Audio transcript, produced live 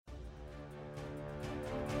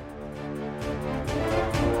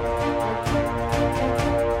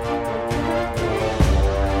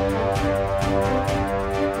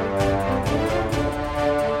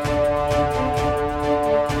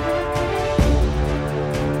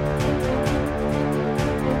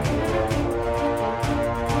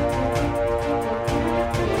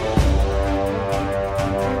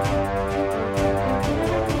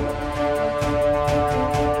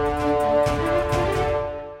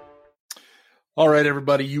All right,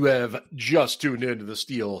 everybody, you have just tuned into the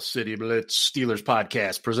Steel City Blitz Steelers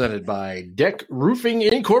podcast presented by Deck Roofing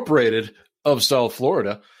Incorporated of South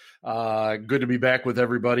Florida. Good to be back with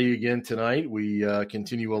everybody again tonight. We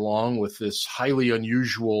continue along with this highly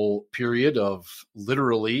unusual period of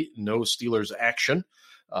literally no Steelers action.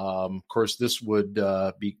 Of course, this would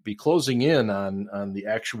be closing in on the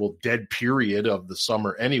actual dead period of the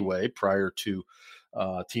summer anyway, prior to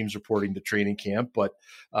teams reporting to training camp. But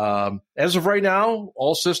as of right now,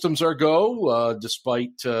 all systems are go,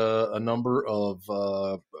 despite a number of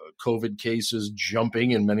COVID cases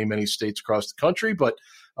jumping in many, many states across the country. But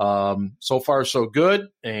so far, so good.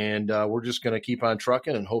 And we're just going to keep on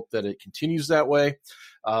trucking and hope that it continues that way.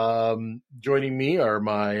 Joining me are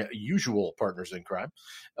my usual partners in crime,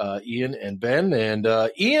 Ian and Ben. And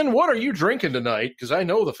Ian, what are you drinking tonight? Because I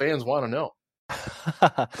know the fans want to know.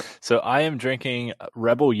 So I am drinking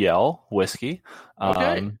Rebel Yell whiskey.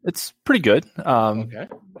 Okay. It's pretty good. Okay.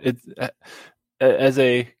 As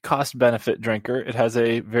a cost-benefit drinker, it has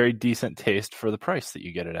a very decent taste for the price that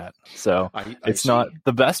you get it at. So it's not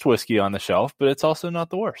the best whiskey on the shelf, but it's also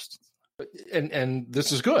not the worst. And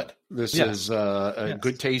this is good. This is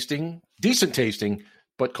good tasting, decent tasting,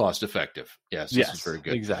 but cost effective. Yes, this is very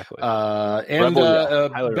good. Exactly.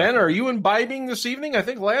 Ben, are you imbibing this evening? I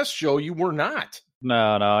think last show you were not. No,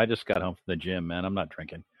 I just got home from the gym, man. I'm not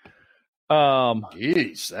drinking.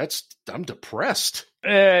 Jeez, I'm depressed.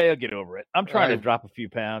 I'll get over it. I'm trying to drop a few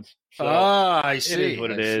pounds. So I see. It is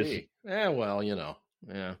what it is. Yeah, well, yeah.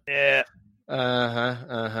 Yeah.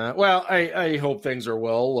 Well, I hope things are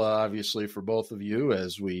well, obviously, for both of you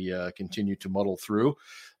as we continue to muddle through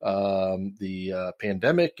the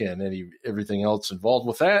pandemic and everything else involved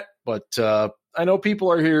with that. But I know people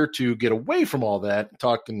are here to get away from all that,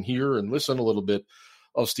 talk and hear and listen a little bit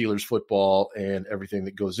of Steelers football and everything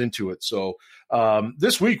that goes into it. So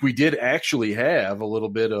this week we did actually have a little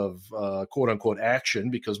bit of quote unquote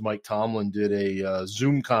action because Mike Tomlin did a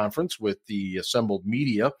Zoom conference with the assembled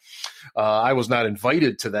media. I was not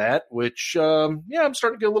invited to that, which, I'm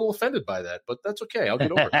starting to get a little offended by that, but that's okay. I'll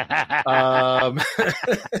get over it.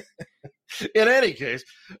 In any case,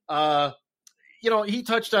 he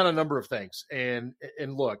touched on a number of things and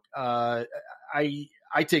look,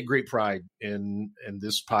 I take great pride in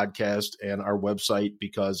this podcast and our website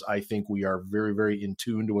because I think we are very, very in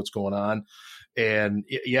tune to what's going on. And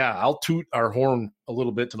I'll toot our horn a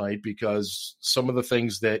little bit tonight because some of the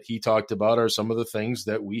things that he talked about are some of the things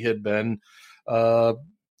that we had been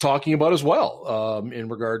talking about as well in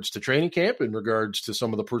regards to training camp, in regards to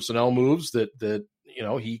some of the personnel moves that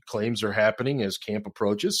he claims are happening as camp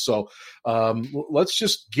approaches. So let's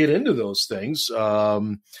just get into those things.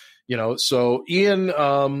 So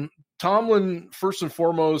Ian, Tomlin, first and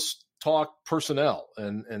foremost, talked personnel,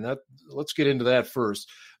 and that let's get into that first.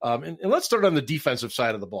 And let's start on the defensive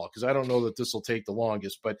side of the ball, because I don't know that this will take the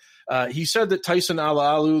longest, but he said that Tyson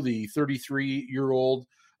Alualu, the 33-year-old,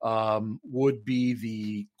 would be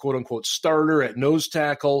the quote unquote starter at nose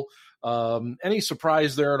tackle. Any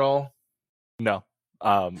surprise there at all? No.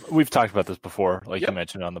 We've talked about this before, like you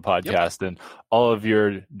mentioned on the podcast, and all of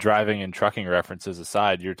your driving and trucking references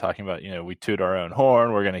aside, you're talking about, we toot our own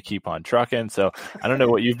horn. We're going to keep on trucking. So I don't know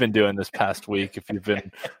what you've been doing this past week. If you've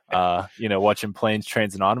been, watching Planes,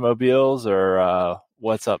 Trains, and Automobiles, or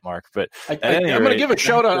what's up, Mark? But I'm going to give a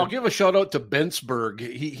shout out. I'll give a shout out to Bentsberg.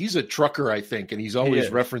 He's a trucker, I think, and he's always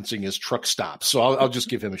referencing his truck stops. So I'll just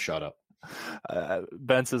give him a shout out.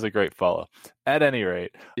 Bentz is a great follow. At any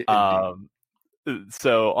rate,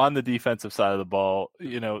 so on the defensive side of the ball,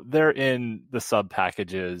 they're in the sub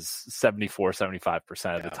packages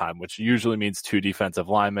 74-75% of the time, which usually means two defensive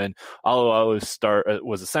linemen. Alualu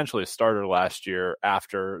was essentially a starter last year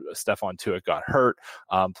after Stephon Tuitt got hurt,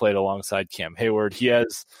 played alongside Cam Hayward. He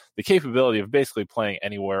has the capability of basically playing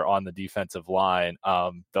anywhere on the defensive line.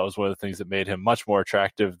 That was one of the things that made him much more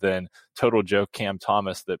attractive than total joke Cam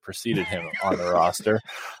Thomas that preceded him on the roster.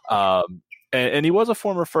 And he was a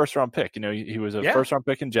former first-round pick. He was a first-round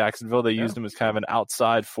pick in Jacksonville. They used him as kind of an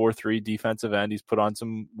outside 4-3 defensive end. He's put on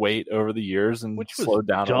some weight over the years and slowed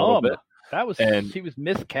down a little bit. He was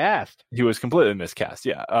miscast. He was completely miscast.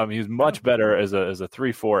 Yeah. He was much better as a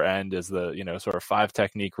 3-4 end, as the, sort of 5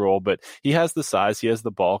 technique role, but he has the size, he has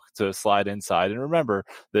the bulk to slide inside. And remember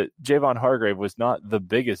that Javon Hargrave was not the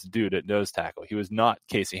biggest dude at nose tackle. He was not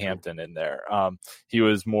Casey Hampton in there. He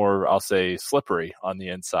was more, I'll say, slippery on the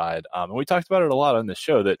inside. And we talked about it a lot on the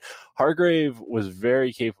show that Hargrave was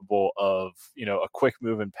very capable of, a quick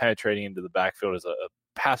move and penetrating into the backfield as a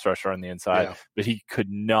pass rusher on the inside, but he could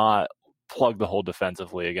not plug the hole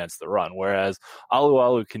defensively against the run, whereas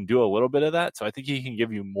Alualu can do a little bit of that. So I think he can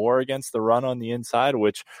give you more against the run on the inside,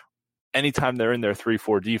 which anytime they're in their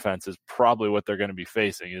 3-4 defense is probably what they're going to be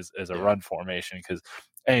facing is a run formation, because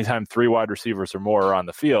anytime 3 wide receivers or more are on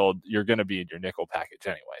the field, you're going to be in your nickel package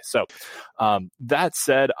anyway. So that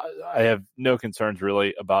said, I have no concerns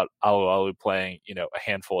really about Alualu playing, a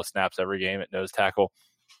handful of snaps every game at nose tackle.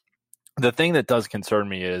 The thing that does concern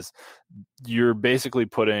me is you're basically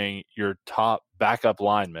putting your top backup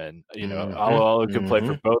lineman, Alualu can play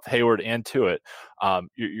for both Hayward and Tuitt.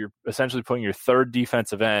 You're essentially putting your third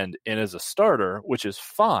defensive end in as a starter, which is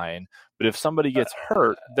fine. But if somebody gets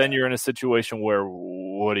hurt, then you're in a situation where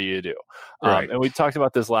what do you do? Right. And we talked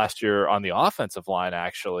about this last year on the offensive line,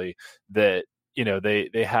 actually, that,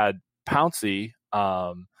 they had Pouncey,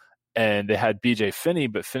 and they had BJ Finney,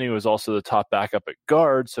 but Finney was also the top backup at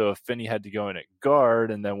guard. So if Finney had to go in at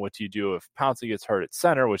guard, and then what do you do if Pouncey gets hurt at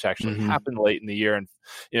center, which actually happened late in the year? And,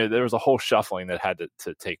 there was a whole shuffling that had to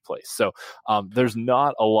take place. So there's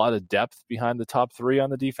not a lot of depth behind the top 3 on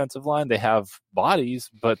the defensive line. They have bodies,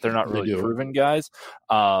 but they're not really proven guys.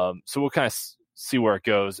 So we'll kind of see where it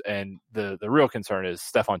goes. And the real concern is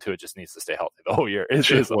Stephon Tuitt just needs to stay healthy the whole year. It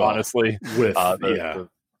is honestly with the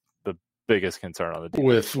biggest concern on the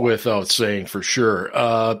defense. Without saying for sure.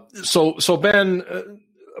 So Ben,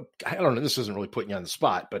 I don't know, this isn't really putting you on the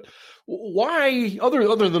spot, but why,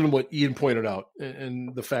 other than what Ian pointed out,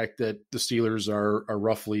 and the fact that the Steelers are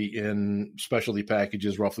roughly in specialty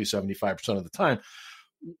packages roughly 75% of the time,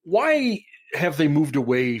 why have they moved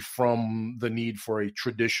away from the need for a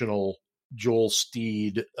traditional Joel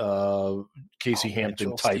Steed, Casey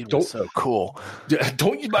Hampton type? So cool.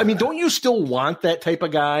 Don't you still want that type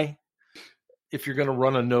of guy if you're going to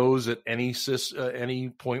run a nose at any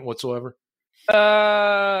point whatsoever?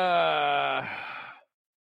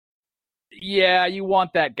 Yeah, you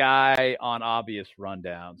want that guy on obvious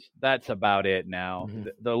rundowns. That's about it now.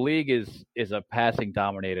 The league is a passing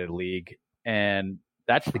dominated league, and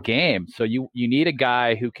that's the game. So you need a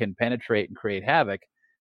guy who can penetrate and create havoc,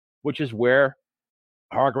 which is where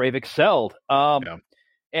Hargrave excelled. And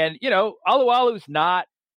Alualu's not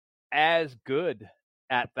as good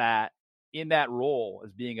at that, in that role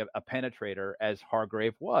as being a penetrator as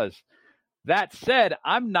Hargrave was. That said,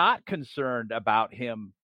 I'm not concerned about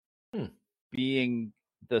him being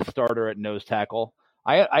the starter at nose tackle.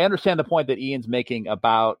 I understand the point that Ian's making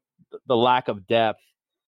about the lack of depth.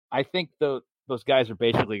 I think those guys are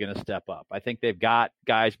basically going to step up. I think they've got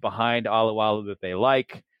guys behind Alualu that they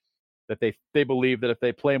like, that they believe that if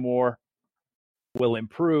they play more, will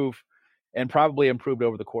improve, and probably improved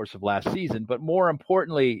over the course of last season. But more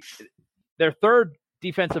importantly, their third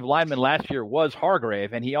defensive lineman last year was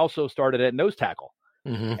Hargrave, and he also started at nose tackle.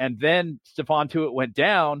 And then Stephon Tuitt went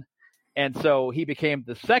down, and so he became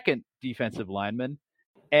the second defensive lineman,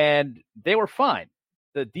 and they were fine.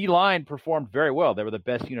 The D-line performed very well. They were the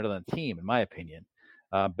best unit on the team, in my opinion,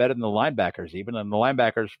 better than the linebackers even, and the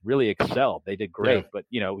linebackers really excelled. They did great, but,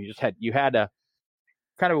 you had a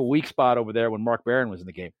kind of a weak spot over there when Mark Barron was in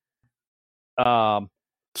the game.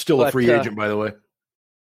 Still a free agent, by the way.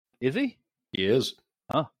 Is he? He is.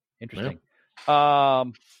 Huh. Interesting. Yeah.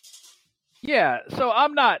 So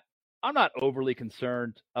I'm not overly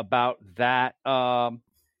concerned about that. Believe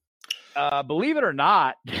it or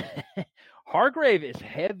not, Hargrave is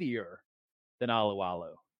heavier than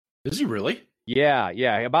Alualu. Is he really? Yeah.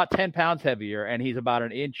 About 10 pounds heavier, and he's about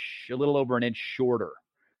a little over an inch shorter.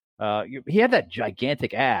 He had that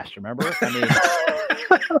gigantic ass, remember? I mean,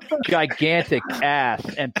 gigantic ass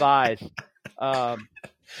and thighs.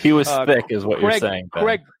 He was thick, is what you're saying, Ben.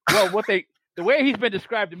 Correct. Well, the way he's been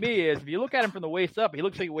described to me is, if you look at him from the waist up, he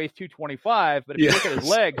looks like he weighs 225. But if you look at his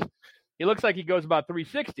legs, he looks like he goes about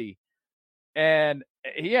 360. And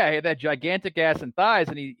he had that gigantic ass and thighs,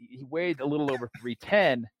 and he weighed a little over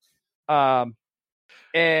 310.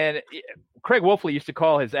 And Craig Wolfley used to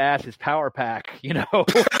call his ass his power pack,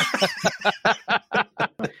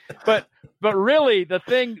 But really, the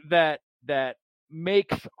thing that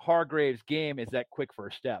makes Hargrave's game is that quick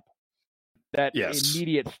first step, that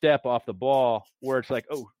immediate step off the ball where it's like,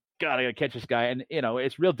 oh God, I got to catch this guy. And,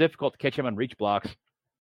 it's real difficult to catch him on reach blocks.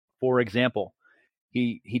 For example,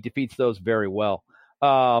 he defeats those very well.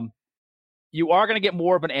 You are going to get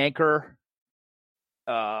more of an anchor.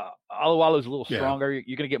 Alualu's a little stronger.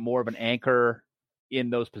 You're going to get more of an anchor in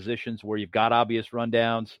those positions where you've got obvious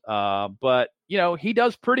rundowns. But, he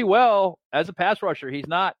does pretty well as a pass rusher. He's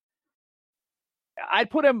not,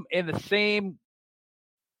 I'd put him in at the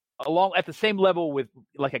same level with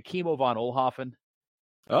like a Kimo von Oelhoffen.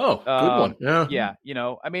 Oh, good one. Yeah.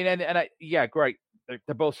 I mean, great.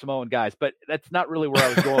 They're both Samoan guys, but that's not really where I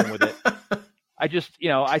was going with it. I just,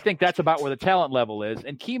 I think that's about where the talent level is.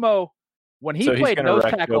 And Kimo, when he played nose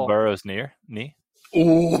tackle, Joe Burrow's knee.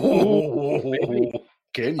 Oh,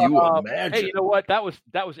 can you imagine? Hey, you know what? That was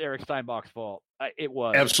Eric Steinbach's fault. It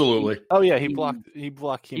was Absolutely. Oh yeah, he blocked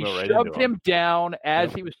Kimo He right shoved into him. him down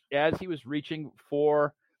as he was reaching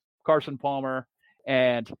for Carson Palmer,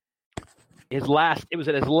 and it was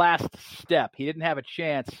at his last step. He didn't have a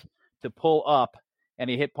chance to pull up, and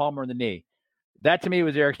he hit Palmer in the knee. That to me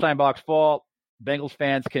was Eric Steinbach's fault. Bengals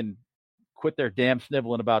fans can quit their damn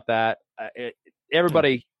sniveling about that.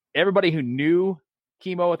 Everybody who knew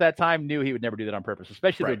Kimo at that time knew he would never do that on purpose,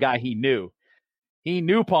 especially the guy he knew. He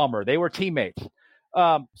knew Palmer. They were teammates.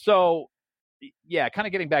 So, yeah, kind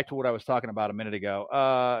of getting back to what I was talking about a minute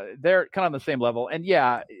ago. They're kind of on the same level. And,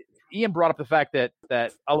 yeah, Ian brought up the fact that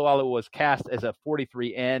Alualu was cast as a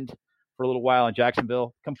 43 end for a little while in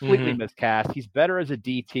Jacksonville. Completely miscast. He's better as a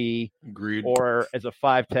DT. Agreed. Or as a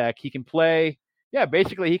 5 tech. He can play – yeah,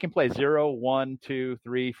 basically he can play 0, 1, 2,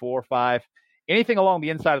 3, 4, 5. Anything along the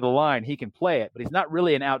inside of the line, he can play it, but he's not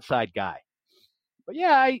really an outside guy. But,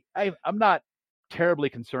 yeah, I'm not terribly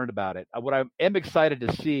concerned about it. What I am excited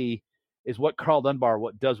to see is what Carl Dunbar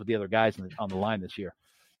does with the other guys on the line this year.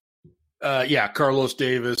 Carlos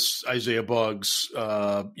Davis, Isaiah Buggs,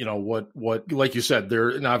 what like you said, there,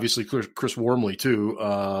 and obviously Chris Wormley too.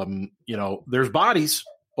 There's bodies,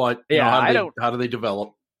 but how do they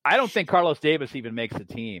develop? I don't think Carlos Davis even makes the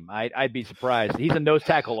team. I'd be surprised. He's a nose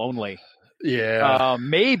tackle only. Yeah.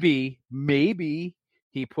 Maybe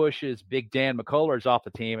he pushes Big Dan McCullers off the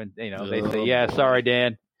team, and they say, "Yeah, sorry,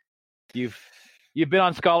 Dan, you've been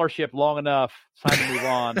on scholarship long enough. It's time to move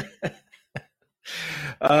on."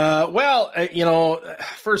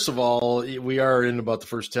 First of all, we are in about the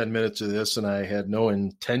first 10 minutes of this, and I had no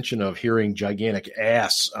intention of hearing gigantic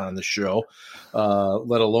ass on the show,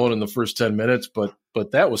 let alone in the first 10 minutes.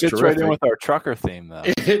 But that was terrific. It's right in with our trucker theme, though.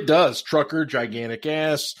 It does. Trucker, gigantic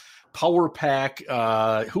ass. Power pack.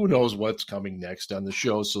 Who knows what's coming next on the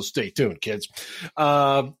show? So stay tuned, kids.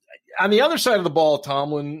 On the other side of the ball,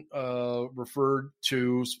 Tomlin referred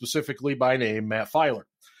to specifically by name Matt Filer.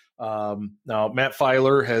 Now, Matt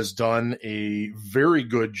Filer has done a very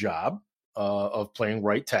good job of playing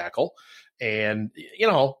right tackle. And,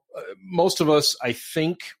 most of us, I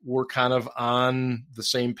think, we're kind of on the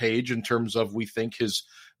same page in terms of we think his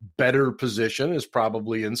better position is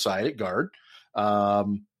probably inside at guard.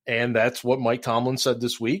 And that's what Mike Tomlin said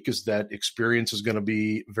this week, is that experience is going to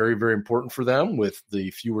be very, very important for them with the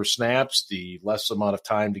fewer snaps, the less amount of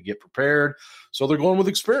time to get prepared. So they're going with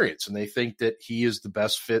experience, and they think that he is the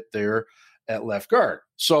best fit there at left guard.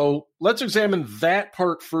 So let's examine that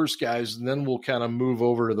part first, guys, and then we'll kind of move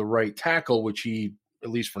over to the right tackle, which he, at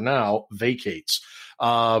least for now, vacates.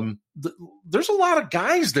 There's a lot of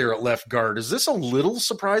guys there at left guard. Is this a little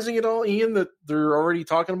surprising at all, Ian, that they're already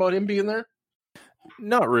talking about him being there?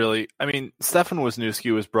 Not really. I mean, Stefan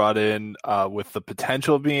Wisniewski was brought in with the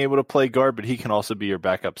potential of being able to play guard, but he can also be your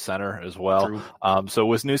backup center as well. So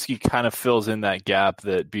Wisniewski kind of fills in that gap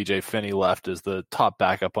that BJ Finney left as the top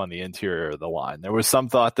backup on the interior of the line. There was some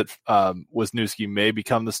thought that Wisniewski may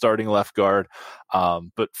become the starting left guard,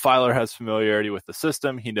 but Filer has familiarity with the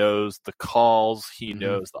system. He knows the calls. He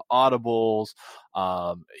knows the audibles.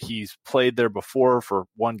 He's played there before for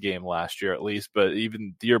one game last year at least, but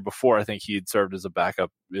even the year before, I think he had served as a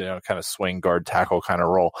backup, kind of swing guard tackle kind of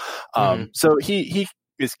role. So he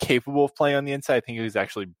is capable of playing on the inside. I think he's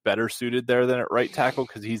actually better suited there than at right tackle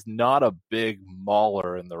because he's not a big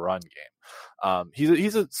mauler in the run game.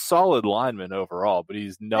 He's a solid lineman overall, but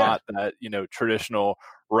he's not that, traditional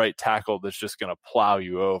right tackle that's just going to plow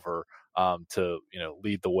you over to,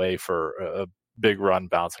 lead the way for a big run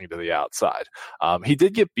bouncing to the outside. He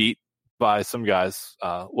did get beat by some guys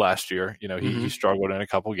last year. He struggled in a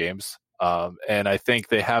couple games. And I think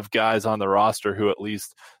they have guys on the roster who at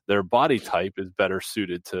least their body type is better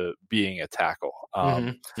suited to being a tackle.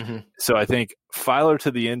 So I think Filer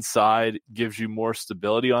to the inside gives you more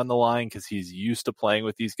stability on the line because he's used to playing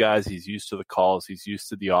with these guys. He's used to the calls. He's used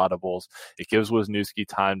to the audibles. It gives Wisniewski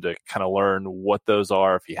time to kind of learn what those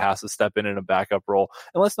are if he has to step in a backup role.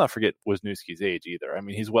 And let's not forget Wisniewski's age either. I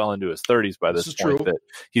mean, he's well into his 30s by this point. True. That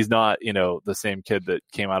he's not, the same kid that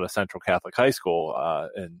came out of Central Catholic High School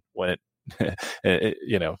and when it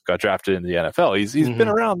got drafted in the NFL. He's been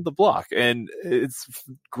around the block, and it's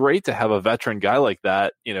great to have a veteran guy like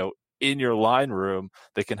that, in your line room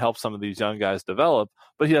that can help some of these young guys develop,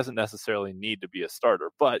 but he doesn't necessarily need to be a starter,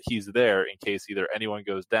 but he's there in case either anyone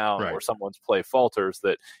goes down or someone's play falters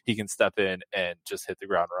that he can step in and just hit the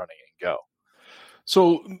ground running and go.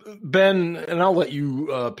 So Ben, and I'll let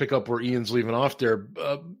you pick up where Ian's leaving off there.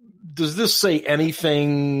 Does this say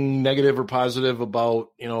anything negative or positive about,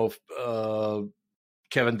 Kevin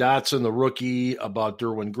Dotson, the rookie, about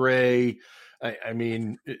Derwin Gray, I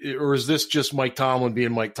mean, or is this just Mike Tomlin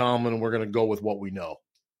being Mike Tomlin, and we're going to go with what we know?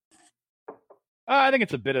 I think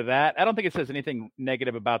it's a bit of that. I don't think it says anything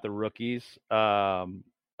negative about the rookies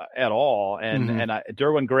at all. And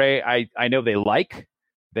Derwin Gray, I know they like.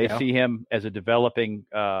 They see him as a developing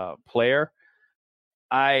player.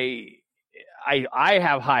 I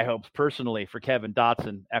have high hopes personally for Kevin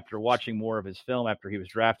Dotson after watching more of his film after he was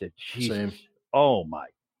drafted. Jesus. Same. Oh my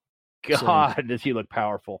God, Same. Does he look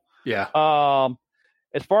powerful? Yeah.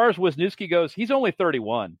 As far as Wisniewski goes, he's only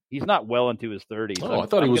 31. He's not well into his 30s. Oh, I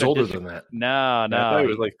thought he was older than that. No. I thought he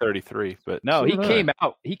was like 33, but no, he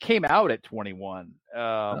came out at 21.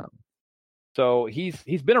 So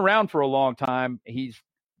he's been around for a long time. He's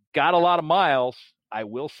got a lot of miles. I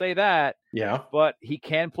will say that. Yeah. But he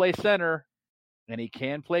can play center and he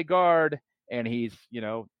can play guard, and he's,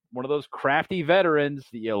 one of those crafty veterans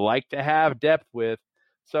that you like to have depth with.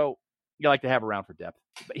 So you like to have around for depth.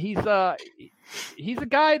 But he's a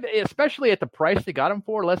guy that, especially at the price they got him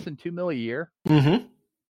for, less than $2 million a year. Mm-hmm.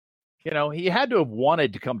 He had to have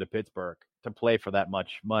wanted to come to Pittsburgh to play for that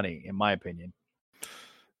much money, in my opinion.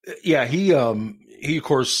 Yeah, he of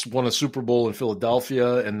course won a Super Bowl in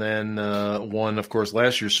Philadelphia, and then won, of course,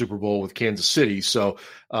 last year's Super Bowl with Kansas City. So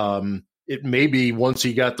it may be once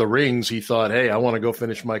he got the rings, he thought, hey, I want to go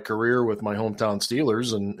finish my career with my hometown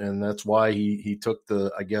Steelers, and that's why he took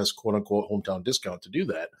the, I guess, quote unquote hometown discount to do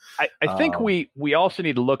that. I think we also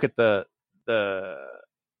need to look at the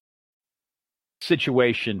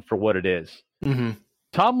situation for what it is. Mm-hmm.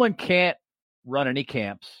 Tomlin can't run any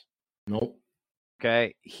camps. Nope.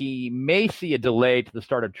 Okay. He may see a delay to the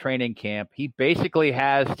start of training camp. He basically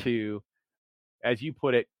has to, as you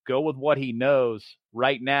put it, go with what he knows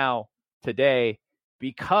right now, today,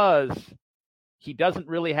 because he doesn't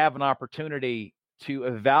really have an opportunity to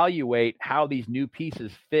evaluate how these new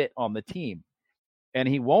pieces fit on the team. And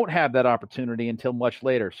he won't have that opportunity until much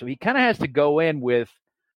later. So he kind of has to go in with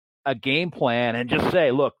a game plan and just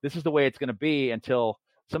say, look, this is the way it's going to be until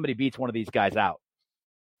somebody beats one of these guys out.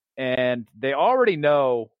 And they already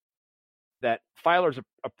know that Filer's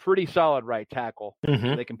a pretty solid right tackle. Mm-hmm.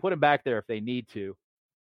 So they can put him back there if they need to.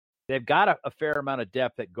 They've got a fair amount of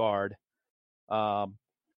depth at guard.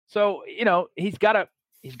 So, he's got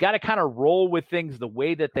to kind of roll with things the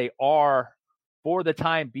way that they are for the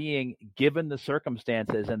time being, given the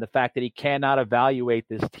circumstances and the fact that he cannot evaluate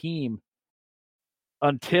this team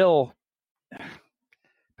until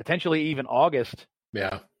potentially even August.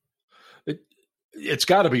 Yeah. It's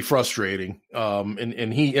got to be frustrating.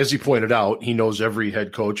 And he, as he pointed out, he knows every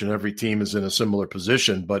head coach and every team is in a similar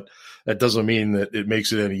position, but that doesn't mean that it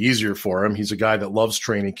makes it any easier for him. He's a guy that loves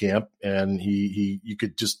training camp, and you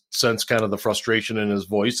could just sense kind of the frustration in his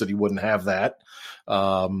voice that he wouldn't have that.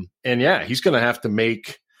 And yeah, he's going to have to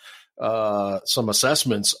make some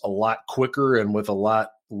assessments a lot quicker and with a lot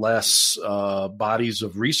less bodies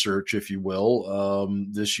of research, if you will,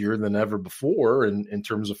 this year than ever before in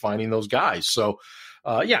terms of finding those guys. So,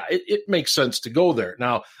 it makes sense to go there.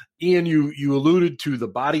 Now, Ian, you alluded to the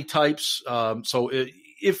body types.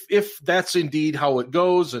 If that's indeed how it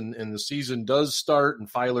goes and the season does start and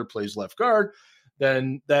Filer plays left guard,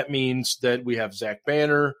 then that means that we have Zach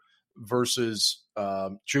Banner versus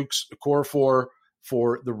Chuks Okorafor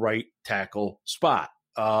for the right tackle spot.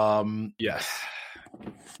 Yes.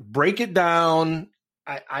 Break it down.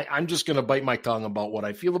 I'm just going to bite my tongue about what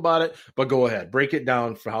I feel about it, but go ahead. Break it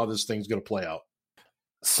down for how this thing's going to play out.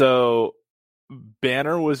 So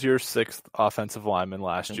Banner was your sixth offensive lineman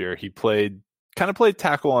last year. He played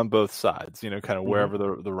tackle on both sides, kind of wherever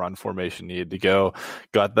the run formation needed to go.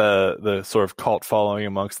 Got the sort of cult following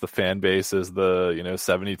amongst the fan base as the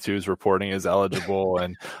 72s reporting is eligible,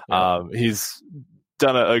 and he's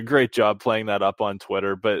done a great job playing that up on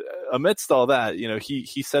Twitter. But amidst all that,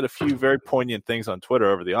 he said a few very poignant things on Twitter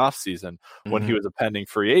over the offseason when he was a pending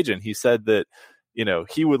free agent. He said that,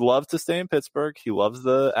 he would love to stay in Pittsburgh. He loves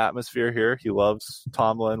the atmosphere here. He loves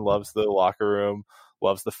Tomlin, loves the locker room,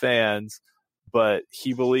 loves the fans, but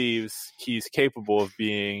he believes he's capable of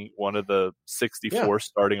being one of the 64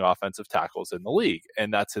 starting offensive tackles in the league.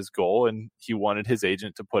 And that's his goal. And he wanted his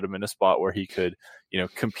agent to put him in a spot where he could,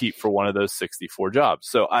 compete for one of those 64 jobs.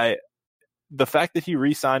 So the fact that he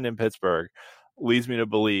re-signed in Pittsburgh leads me to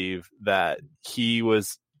believe that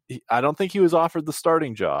I don't think he was offered the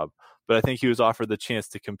starting job, but I think he was offered the chance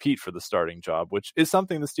to compete for the starting job, which is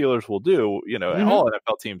something the Steelers will do. And all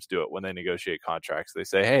NFL teams do it when they negotiate contracts. They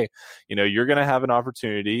say, hey, you're going to have an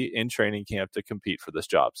opportunity in training camp to compete for this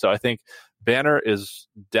job. So I think Banner is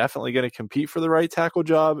definitely going to compete for the right tackle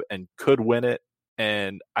job and could win it.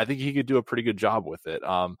 And I think he could do a pretty good job with it.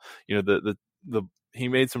 The He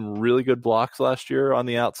made some really good blocks last year on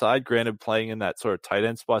the outside. Granted, playing in that sort of tight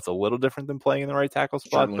end spot's a little different than playing in the right tackle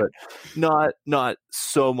spot, Certainly. but not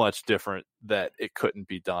so much different that it couldn't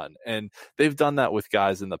be done. And they've done that with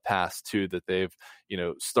guys in the past too, that they've,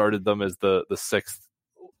 started them as the sixth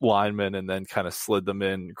lineman and then kind of slid them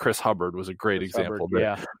in. Chris Hubbard was a great example.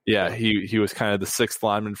 He was kind of the sixth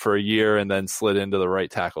lineman for a year and then slid into the right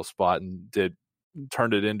tackle spot and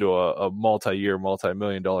turned it into a multi-year,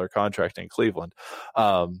 multi-million-dollar contract in Cleveland,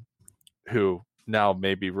 who now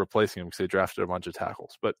may be replacing him because they drafted a bunch of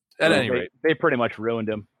tackles. But at any rate, they pretty much ruined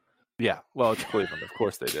him. Yeah, well, it's Cleveland, of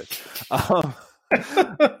course they did.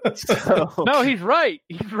 No, he's right.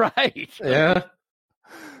 He's right. Yeah.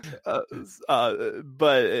 But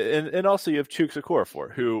also you have Chuks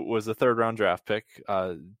Okorafor, who was a third-round draft pick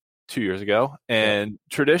 2 years ago, and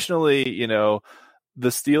traditionally, the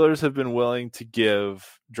Steelers have been willing to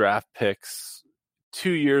give draft picks 2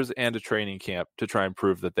 years and a training camp to try and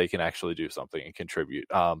prove that they can actually do something and contribute.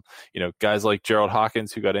 Guys like Gerald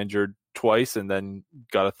Hawkins, who got injured twice and then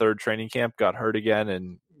got a third training camp, got hurt again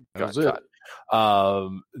and got cut.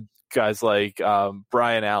 Guys like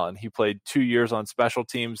Brian Allen, he played 2 years on special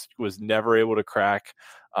teams, was never able to crack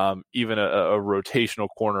even a rotational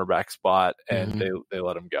cornerback spot, and they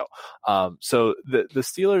let him go. So the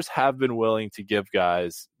Steelers have been willing to give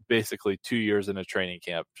guys basically 2 years in a training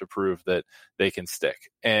camp to prove that they can stick.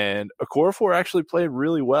 And Okorafor actually played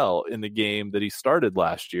really well in the game that he started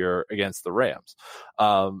last year against the Rams.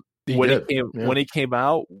 When he came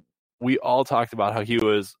out, we all talked about how he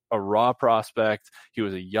was a raw prospect. He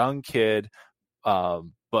was a young kid,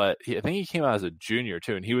 but I think he came out as a junior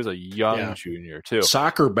too, and he was a young junior too.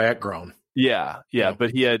 Soccer background. Yeah. But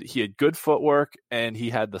he had good footwork and he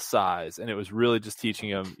had the size, and it was really just teaching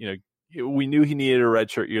him. We knew he needed a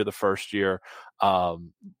redshirt year the first year.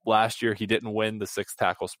 Last year he didn't win the sixth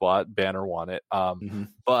tackle spot. Banner won it.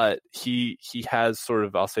 But he has sort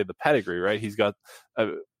of, I'll say, the pedigree, right? He's got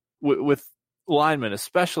with linemen,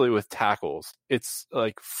 especially with tackles, it's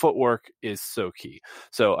like footwork is so key.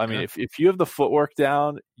 So, I mean, if you have the footwork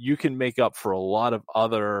down, you can make up for a lot of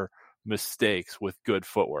other mistakes with good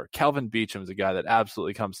footwork. Calvin Beachum is a guy that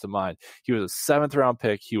absolutely comes to mind. He was a 7th round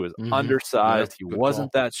pick. He was undersized. He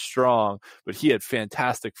wasn't that strong, but he had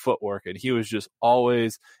fantastic footwork, and he was just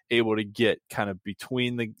always able to get kind of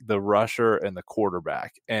between the rusher and the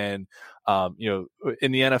quarterback. And in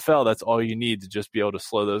the NFL, that's all you need to just be able to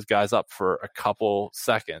slow those guys up for a couple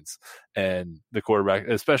seconds. And the quarterback,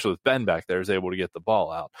 especially with Ben back there, is able to get the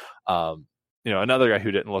ball out. Another guy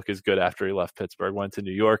who didn't look as good after he left Pittsburgh went to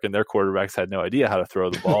New York, and their quarterbacks had no idea how to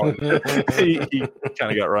throw the ball. he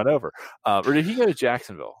kind of got run over. Or did he go to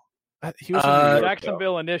Jacksonville? He was in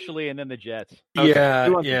Jacksonville initially, and then the Jets. Yeah.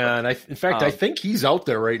 And I think he's out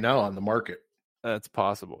there right now on the market. That's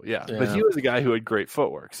possible. Yeah. But he was a guy who had great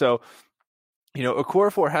footwork. So,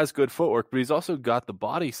 Okorafor has good footwork, but he's also got the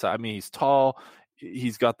body side. I mean, he's tall.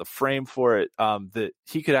 He's got the frame for it, that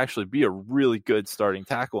he could actually be a really good starting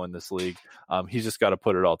tackle in this league. He's just got to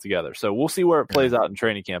put it all together. So we'll see where it plays out in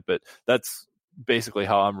training camp, but that's basically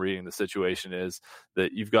how I'm reading the situation, is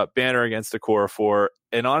that you've got Banner against Okorafor,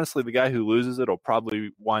 and honestly, the guy who loses it will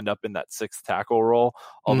probably wind up in that sixth tackle role,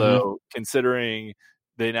 although considering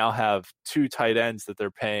they now have two tight ends that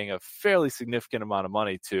they're paying a fairly significant amount of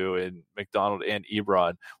money to in McDonald and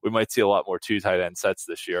Ebron, we might see a lot more two tight end sets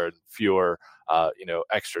this year and fewer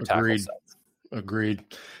extra tackle sets. Agreed.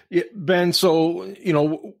 Yeah, Ben, so,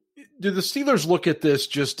 do the Steelers look at this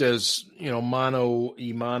just as, mano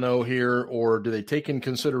y mano here, or do they take in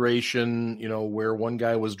consideration, where one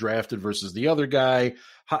guy was drafted versus the other guy?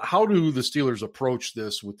 How do the Steelers approach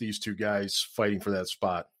this with these two guys fighting for that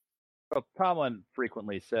spot? Well, Tomlin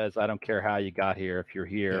frequently says, I don't care how you got here. If you're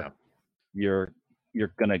here, you're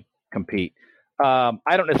going to compete. I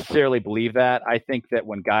don't necessarily believe that. I think that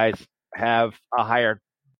when guys have a higher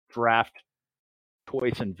draft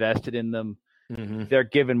choice invested in them, they're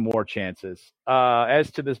given more chances.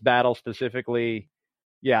 As to this battle specifically,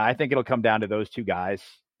 I think it'll come down to those two guys,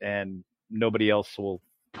 and nobody else will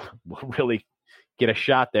really get a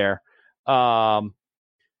shot there. Chooks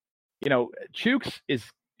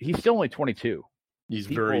he's still only 22. He's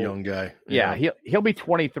a very young guy. Yeah, he'll be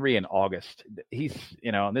 23 in August. He's,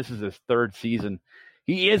 and this is his third season.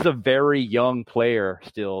 He is a very young player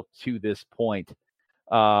still to this point.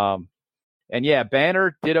 And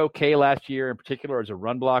Banner did okay last year, in particular as a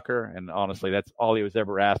run blocker. And honestly, that's all he was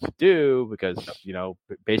ever asked to do because,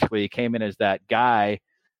 basically he came in as that guy,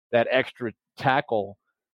 that extra tackle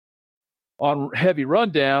on heavy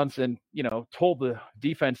rundowns and, told the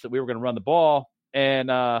defense that we were going to run the ball. And,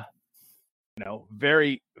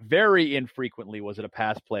 very, very infrequently was it a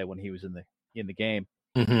pass play when he was in in the game.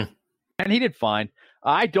 Mm-hmm. And he did fine.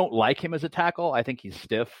 I don't like him as a tackle. I think he's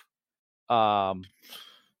stiff.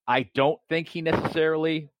 I don't think he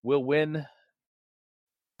necessarily will win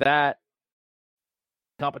that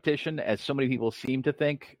competition, as so many people seem to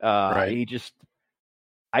think. Right.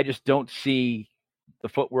 I just don't see the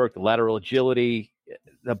footwork, the lateral agility,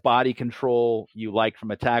 the body control you like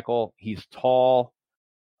from a tackle. He's tall.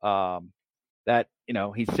 He's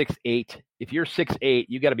 6'8". If you're 6'8",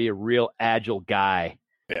 you got to be a real agile guy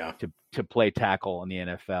to play tackle in the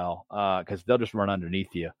NFL, because they'll just run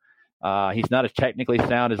underneath you. He's not as technically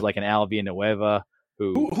sound as like an Al Villanueva.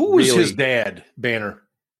 Who was his dad, Banner?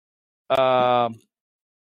 His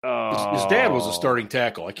dad was a starting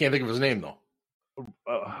tackle. I can't think of his name, though.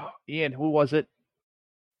 Ian, who was it?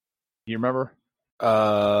 Do you remember?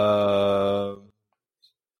 Sorry,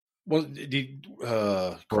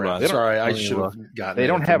 I should have gotten. They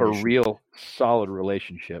don't have a real solid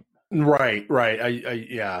relationship. Right.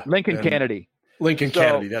 Yeah. Lincoln Kennedy.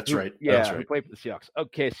 Kennedy. That's right. Yeah, that's right. Who played for the Seahawks.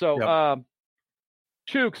 Okay, so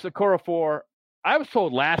Chuks Okorafor, I was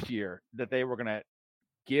told last year that they were going to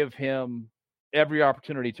give him every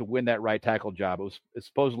opportunity to win that right tackle job. It was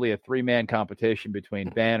supposedly a 3-man competition between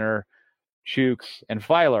Banner, Chuks, and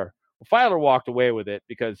Filer. Well, Filer walked away with it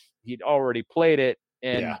because he'd already played it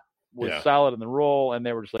and was solid in the role, and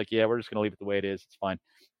they were just like, yeah, we're just going to leave it the way it is. It's fine.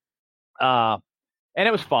 And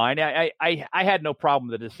it was fine. I had no problem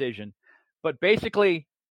with the decision. But basically,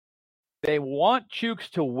 they want Chuks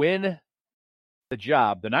to win the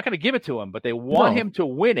job. They're not going to give it to him, but they want him to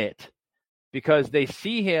win it because they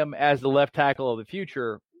see him as the left tackle of the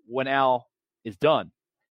future when Al is done.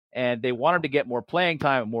 And they want him to get more playing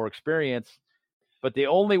time and more experience. But the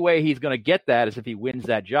only way he's going to get that is if he wins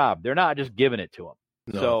that job. They're not just giving it to him.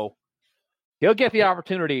 No. So he'll get the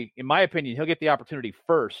opportunity, in my opinion, he'll get the opportunity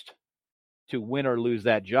first to win or lose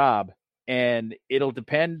that job. And it'll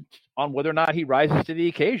depend on whether or not he rises to the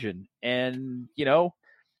occasion. And,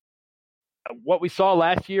 what we saw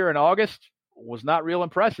last year in August was not real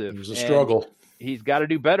impressive. It was a struggle. He's got to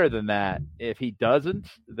do better than that. If he doesn't,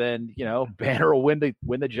 then, Banner will win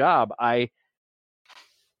the job. I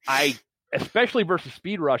especially versus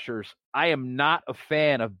speed rushers, I am not a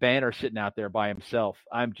fan of Banner sitting out there by himself.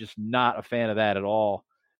 I'm just not a fan of that at all.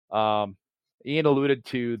 Ian alluded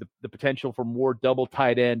to the potential for more double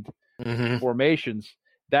tight end formations.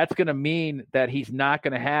 That's going to mean that he's not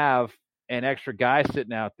going to have an extra guy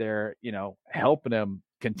sitting out there, helping him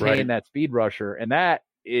contain that speed rusher. And that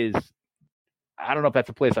is, I don't know if that's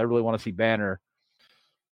a place I really want to see Banner,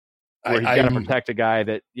 where he's got to protect a guy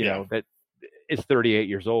that, that is 38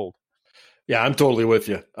 years old. Yeah, I'm totally with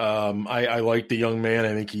you. I like the young man.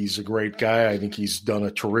 I think he's a great guy. I think he's done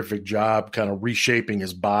a terrific job kind of reshaping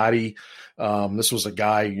his body. This was a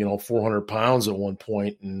guy, 400 pounds at one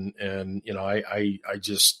point. And I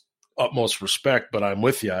just utmost respect, but I'm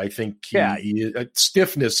with you. I think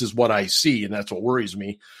stiffness is what I see, and that's what worries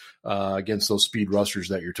me against those speed rushers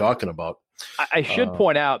that you're talking about. I should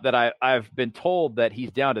point out that I've been told that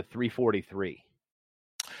he's down to 343.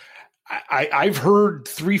 I've heard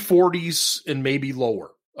 340s and maybe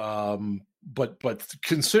lower. But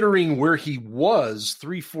considering where he was,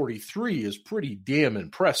 343 is pretty damn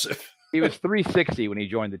impressive. He was 360 when he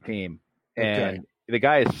joined the team. And the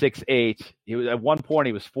guy is 6'8". He was at one point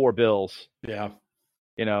he was 4 bills. Yeah.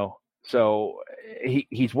 So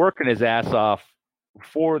he's working his ass off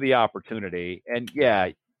for the opportunity. And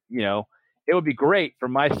it would be great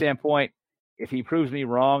from my standpoint if he proves me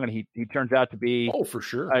wrong and he turns out to be for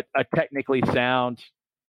sure a technically sound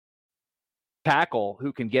tackle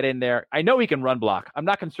who can get in there. I know he can run block. I'm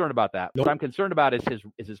not concerned about that. Nope. What I'm concerned about is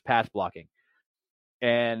his pass blocking.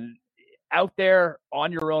 And out there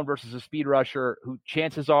on your own versus a speed rusher who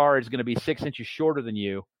chances are is going to be 6 inches shorter than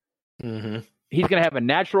you, he's going to have a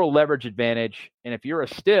natural leverage advantage. And if you're a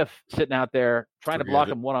stiff sitting out there trying to block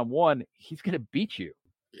him one-on-one, he's going to beat you.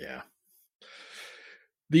 Yeah.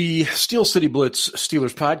 The Steel City Blitz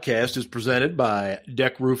Steelers podcast is presented by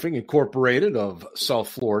Deck Roofing Incorporated of South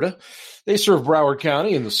Florida. They serve Broward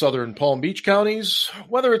County and the southern Palm Beach counties.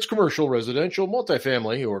 Whether it's commercial, residential,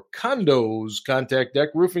 multifamily, or condos, contact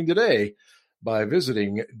Deck Roofing today by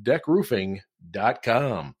visiting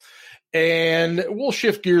deckroofing.com. And we'll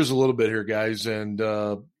shift gears a little bit here, guys, and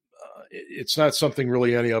it's not something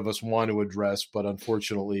really any of us want to address, but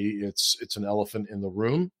unfortunately it's an elephant in the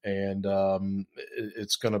room, and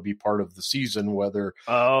it's going to be part of the season, whether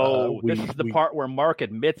this is the part where Mark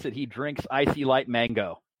admits that he drinks Icy Light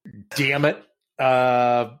Mango. Damn it.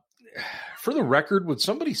 For the record, would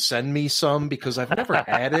somebody send me some? Because I've never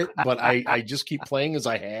had it, but I just keep playing as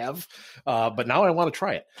I have. But now I want to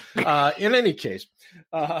try it. In any case,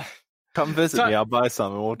 Come visit me. I'll buy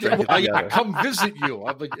some and we'll drink it together. Come visit you.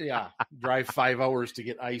 I'll drive 5 hours to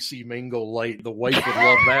get icy mango light. The wife would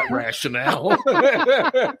love that rationale.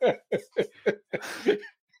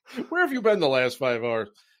 Where have you been the last 5 hours?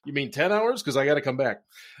 You mean 10 hours? Because I got to come back.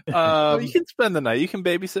 You can spend the night. You can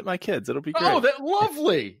babysit my kids. It'll be great. Oh,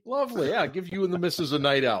 lovely. Yeah, give you and the missus a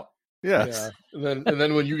night out. Yes. Yeah. And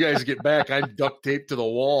then when you guys get back, I'm duct taped to the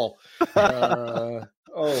wall.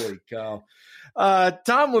 Holy cow.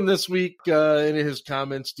 Tomlin this week in his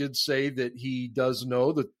comments did say that he does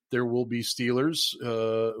know that there will be Steelers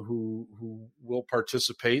who will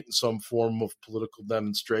participate in some form of political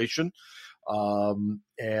demonstration.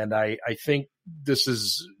 And I think this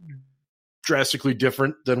is drastically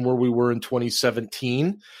different than where we were in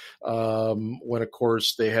 2017, when, of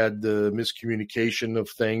course, they had the miscommunication of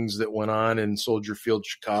things that went on in Soldier Field,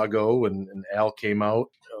 Chicago, and Al came out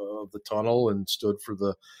of the tunnel and stood for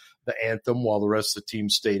the anthem while the rest of the team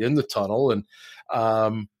stayed in the tunnel. And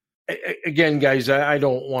again, guys, I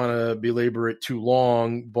don't want to belabor it too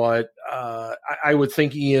long, but I would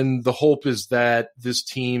think, Ian, the hope is that this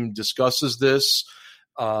team discusses this,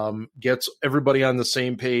 gets everybody on the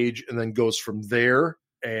same page, and then goes from there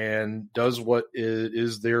and does what it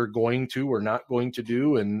is they're going to or not going to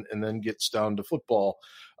do, and then gets down to football.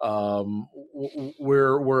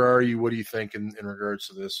 Where are you? What do you think in regards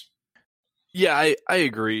to this? Yeah, I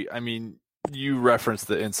agree. I mean, you referenced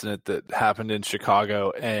the incident that happened in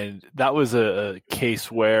Chicago, and that was a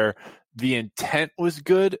case where the intent was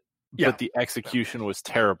good, but the execution was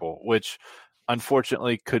terrible, which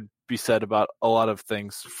unfortunately could be said about a lot of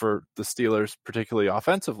things for the Steelers, particularly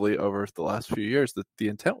offensively over the last few years, that the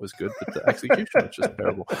intent was good, but the execution was just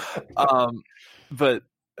terrible. But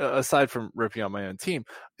aside from ripping on my own team,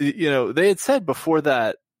 they had said before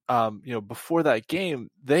that, before that game,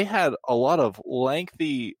 they had a lot of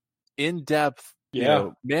lengthy, in-depth,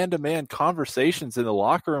 man-to-man conversations in the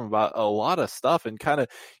locker room about a lot of stuff, and kind of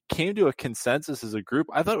came to a consensus as a group.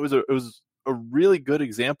 I thought it was a really good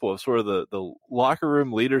example of sort of the locker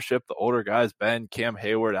room leadership, the older guys, Ben, Cam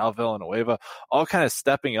Hayward, Al Villanueva, all kind of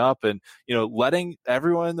stepping up and, letting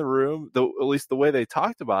everyone in the room, at least the way they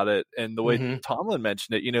talked about it and the way Tomlin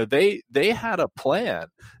mentioned it, they had a plan,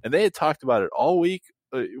 and they had talked about it all week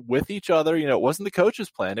with each other. It wasn't the coach's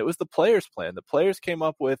plan, it was the players' plan. The players came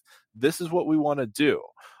up with, this is what we want to do.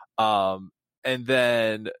 And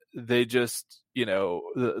then they just,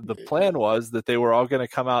 the plan was that they were all going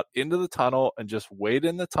to come out into the tunnel and just wait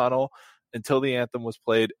in the tunnel until the anthem was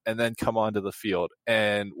played and then come onto the field.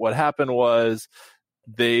 And what happened was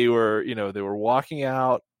they were walking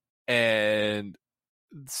out, and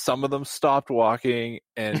some of them stopped walking,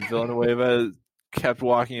 and Villanueva kept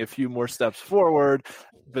walking a few more steps forward,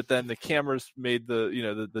 but then the cameras made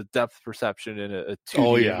the depth perception in a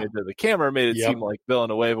 2D image of the camera made it seem like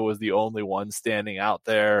Villanueva was the only one standing out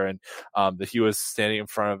there, and that he was standing in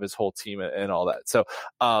front of his whole team and all that. So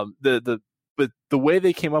but the way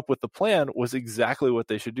they came up with the plan was exactly what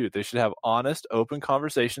they should do. They should have honest, open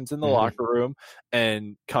conversations in the locker room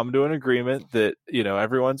and come to an agreement that,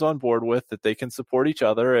 everyone's on board with, that they can support each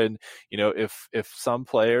other. And, if some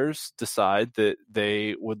players decide that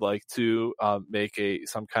they would like to make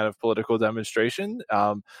some kind of political demonstration,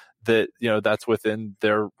 that, that's within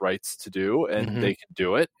their rights to do, and they can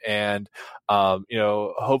do it. And,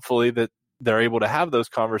 hopefully that they're able to have those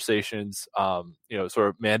conversations, sort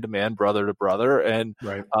of man to man, brother to brother, and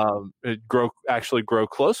grow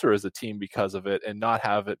closer as a team because of it, and not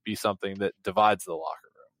have it be something that divides the locker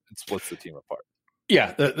room and splits the team apart.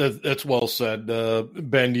 Yeah, that's well said.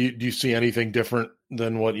 Ben, do you see anything different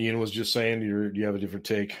than what Ian was just saying? Do you have a different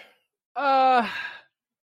take? I'm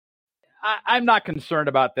not concerned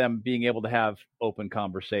about them being able to have open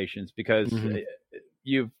conversations, because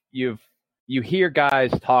you hear guys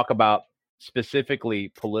talk about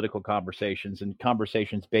specifically political conversations and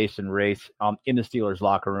conversations based in race in the Steelers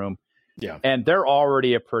locker room. Yeah. And they're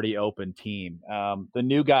already a pretty open team. The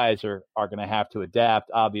new guys are going to have to adapt,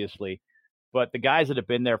 obviously, but the guys that have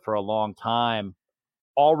been there for a long time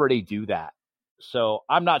already do that. So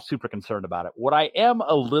I'm not super concerned about it. What I am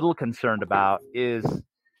a little concerned about is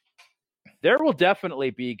there will definitely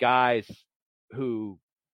be guys who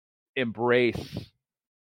embrace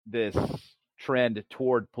this trend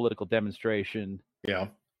toward political demonstration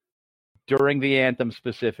during the anthem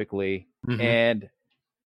specifically. And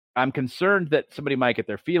I'm concerned that somebody might get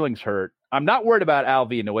their feelings hurt. I'm not worried about Al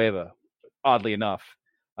Villanueva, oddly enough.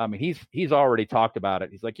 I mean, he's already talked about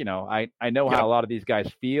it. He's like, I know how a lot of these guys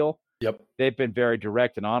feel. Yep. They've been very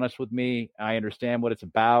direct and honest with me. I understand what it's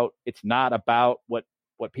about. It's not about what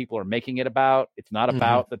people are making it about. It's not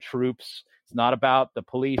about the troops. It's not about the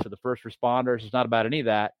police or the first responders. It's not about any of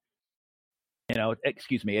that.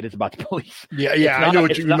 excuse me, it is about the police. Yeah, I know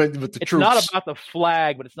what you meant with the troops. It's not about the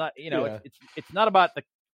flag, but it's not, it's not about the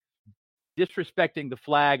disrespecting the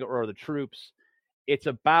flag or the troops. It's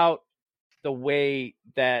about the way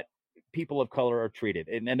that people of color are treated.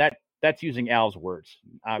 And that's using Al's words.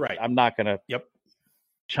 Right. I'm not going to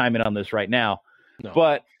chime in on this right now. No.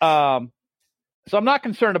 But so I'm not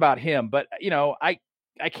concerned about him. But,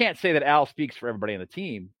 I can't say that Al speaks for everybody on the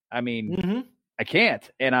team. I mean, I can't.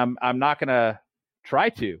 And I'm not going to try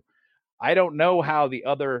to. I don't know how the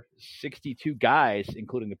other 62 guys,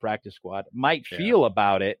 including the practice squad, might feel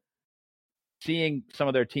about it, seeing some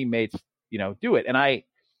of their teammates, do it. And I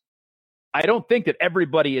don't think that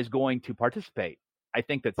everybody is going to participate. I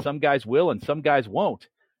think that some guys will and some guys won't.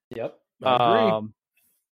 Yep. I agree.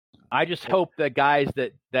 I just hope that guys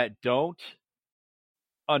that don't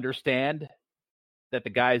understand that the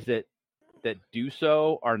guys that do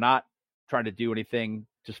so are not trying to do anything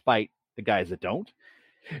to spite the guys that don't,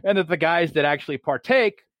 and that the guys that actually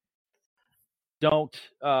partake don't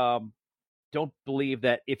believe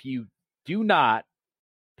that if you do not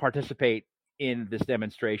participate in this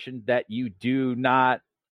demonstration, that you're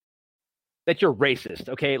racist.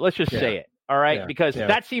 Okay, let's just say it. All right, because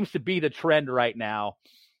that seems to be the trend right now,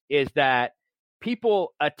 is that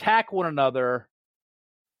people attack one another,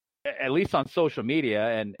 at least on social media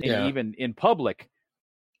and even in public,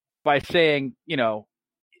 by saying,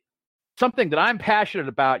 something that I'm passionate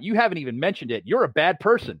about. You haven't even mentioned it. You're a bad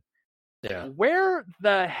person. Yeah. Where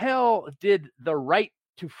the hell did the right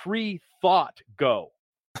to free thought go?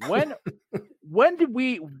 When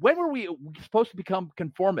were we supposed to become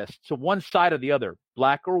conformists to one side or the other,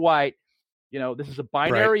 black or white? This is a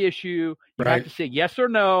binary issue. You have to say yes or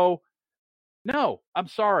no. No, I'm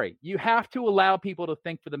sorry. You have to allow people to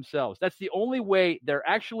think for themselves. That's the only way they're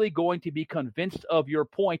actually going to be convinced of your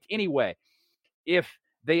point anyway. If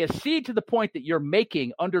they accede to the point that you're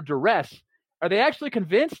making under duress, are they actually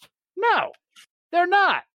convinced? No, they're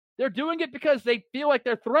not. They're doing it because they feel like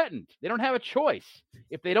they're threatened. They don't have a choice.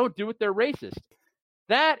 If they don't do it, they're racist.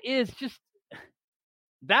 That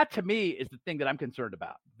to me is the thing that I'm concerned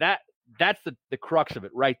about. That's the crux of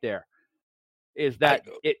it right there, is that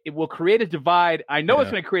it will create a divide. I know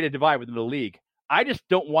it's going to create a divide within the league. I just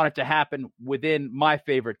don't want it to happen within my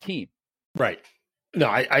favorite team. Right. No,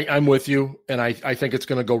 I'm with you. And I think it's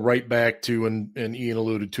going to go right back to, and Ian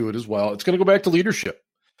alluded to it as well, it's going to go back to leadership.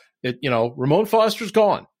 Ramon Foster's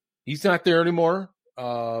gone. He's not there anymore.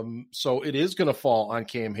 So it is going to fall on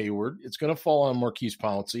Cam Hayward. It's going to fall on Marquise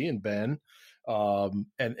Pouncey and Ben.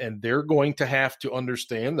 And they're going to have to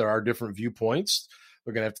understand there are different viewpoints.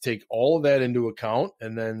 They're going to have to take all of that into account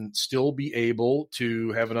and then still be able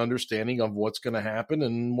to have an understanding of what's going to happen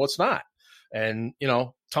and what's not. And,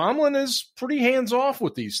 Tomlin is pretty hands off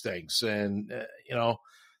with these things. And,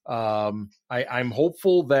 I'm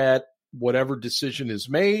hopeful that whatever decision is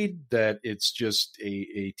made, that it's just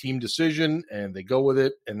a team decision and they go with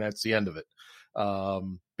it. And that's the end of it.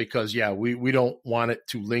 Because we don't want it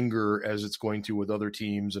to linger as it's going to with other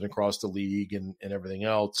teams and across the league and everything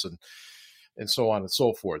else and so on and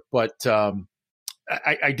so forth. But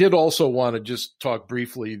I did also want to just talk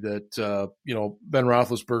briefly that Ben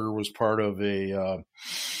Roethlisberger was part of a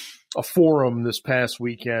forum this past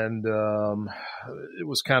weekend. It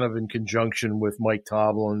was kind of in conjunction with Mike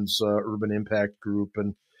Tomlin's Urban Impact Group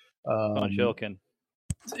and Tunch Ilkin.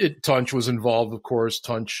 Tunch was involved, of course.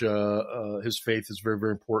 Tunch, his faith is very,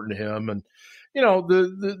 very important to him. And,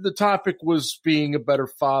 the topic was being a better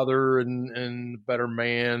father and a better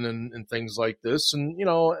man and things like this. And,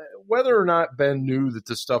 whether or not Ben knew that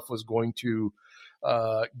this stuff was going to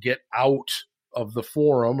get out of the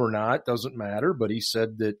forum or not doesn't matter. But he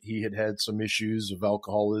said that he had some issues of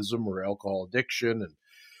alcoholism or alcohol addiction and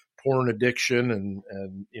porn addiction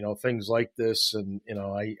and things like this. And,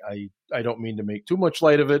 I don't mean to make too much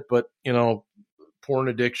light of it, but, porn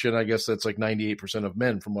addiction, I guess that's like 98% of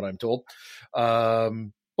men from what I'm told.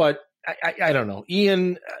 But I don't know.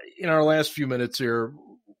 Ian, in our last few minutes here,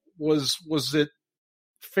 was it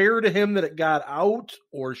fair to him that it got out,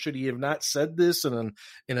 or should he have not said this in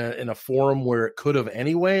a forum where it could have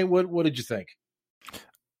anyway? What did you think?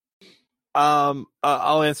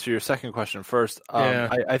 I'll answer your second question first.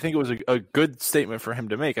 I think it was a good statement for him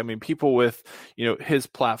to make. I mean, people with, his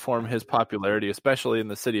platform, his popularity, especially in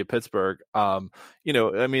the city of Pittsburgh,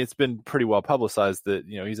 it's been pretty well publicized that,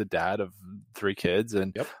 he's a dad of 3 kids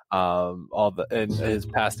and, and his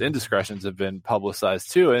past indiscretions have been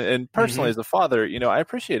publicized too. And personally, as a father, I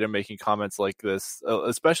appreciate him making comments like this,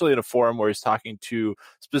 especially in a forum where he's talking to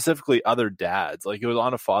specifically other dads. Like, it was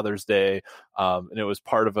on a Father's Day And it was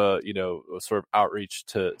part of a sort of outreach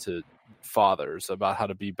to fathers about how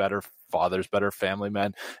to be better fathers, better family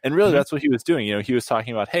men. And really that's what he was doing. He was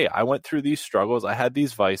talking about, hey, I went through these struggles, I had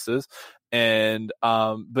these vices, and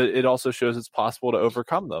but it also shows it's possible to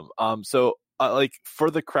overcome them. So like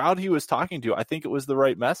for the crowd he was talking to, I think it was the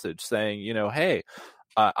right message, saying, hey,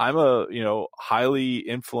 I'm a highly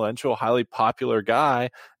influential, highly popular guy,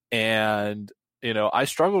 and I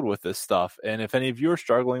struggled with this stuff, and if any of you are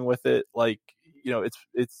struggling with it, like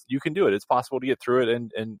it's you can do it. It's possible to get through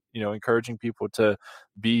it, and encouraging people to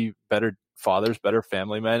be better fathers, better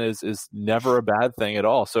family men is never a bad thing at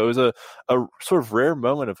all. So it was a sort of rare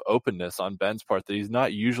moment of openness on Ben's part that he's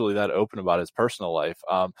not usually that open about his personal life.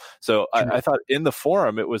 So I thought in the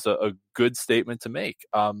forum it was a good statement to make.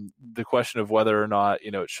 The question of whether or not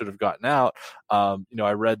it should have gotten out.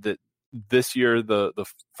 I read that this year the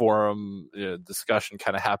forum discussion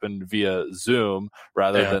kind of happened via Zoom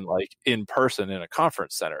rather than like in person in a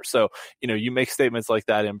conference center. So you make statements like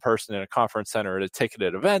that in person in a conference center at a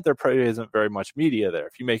ticketed event, there probably isn't very much media there.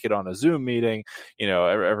 If you make it on a Zoom meeting,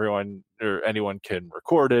 everyone or anyone can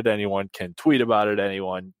record it, anyone can tweet about it,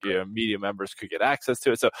 anyone media members could get access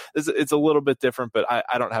to it. So it's a little bit different, but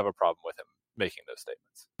I don't have a problem with him making those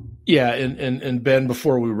statements. Yeah, and Ben,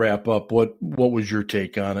 before we wrap up, what was your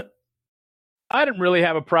take on it? I didn't really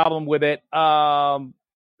have a problem with it.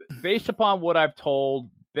 Based upon what I've told,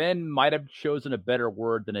 Ben might have chosen a better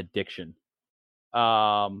word than addiction.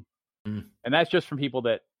 And that's just from people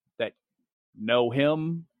that know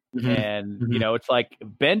him. And, it's like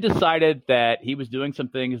Ben decided that he was doing some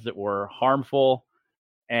things that were harmful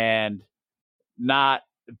and not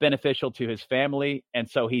beneficial to his family. And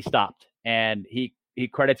so he stopped, and he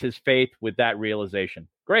credits his faith with that realization.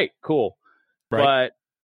 Great, cool. Right. But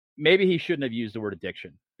maybe he shouldn't have used the word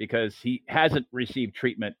addiction, because he hasn't received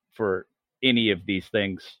treatment for any of these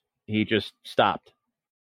things. He just stopped.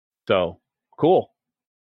 So cool.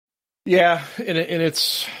 Yeah. And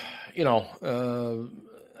it's, I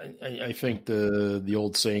think the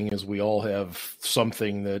old saying is we all have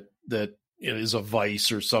something that is a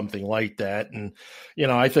vice or something like that. And,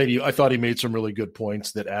 I thought he made some really good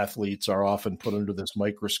points that athletes are often put under this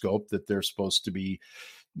microscope, that they're supposed to be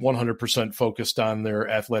 100% focused on their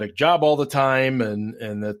athletic job all the time,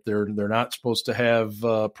 and that they're not supposed to have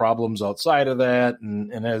problems outside of that.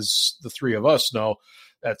 And as the three of us know,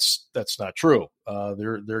 that's not true.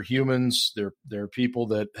 They're humans. They're people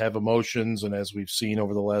that have emotions. And as we've seen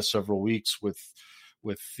over the last several weeks with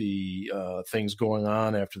the things going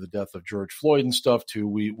on after the death of George Floyd and stuff too,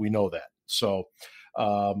 we know that. So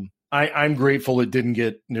I'm grateful it didn't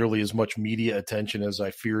get nearly as much media attention as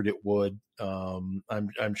I feared it would. I'm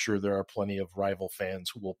sure there are plenty of rival fans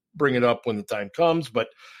who will bring it up when the time comes, but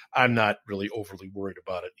I'm not really overly worried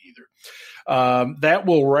about it either. That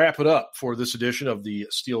will wrap it up for this edition of the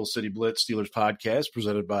Steel City Blitz Steelers podcast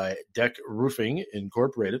presented by Deck Roofing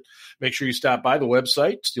Incorporated. Make sure you stop by the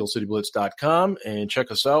website, steelcityblitz.com, and check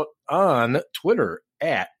us out on Twitter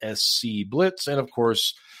at SC Blitz, and of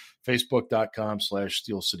course,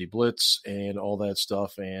 Facebook.com/Steel City Blitz and all that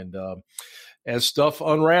stuff. And as stuff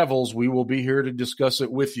unravels, we will be here to discuss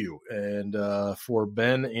it with you. And for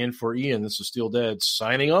Ben and for Ian, this is Steel Dad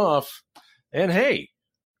signing off. And hey,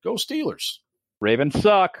 go Steelers. Ravens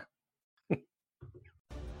suck.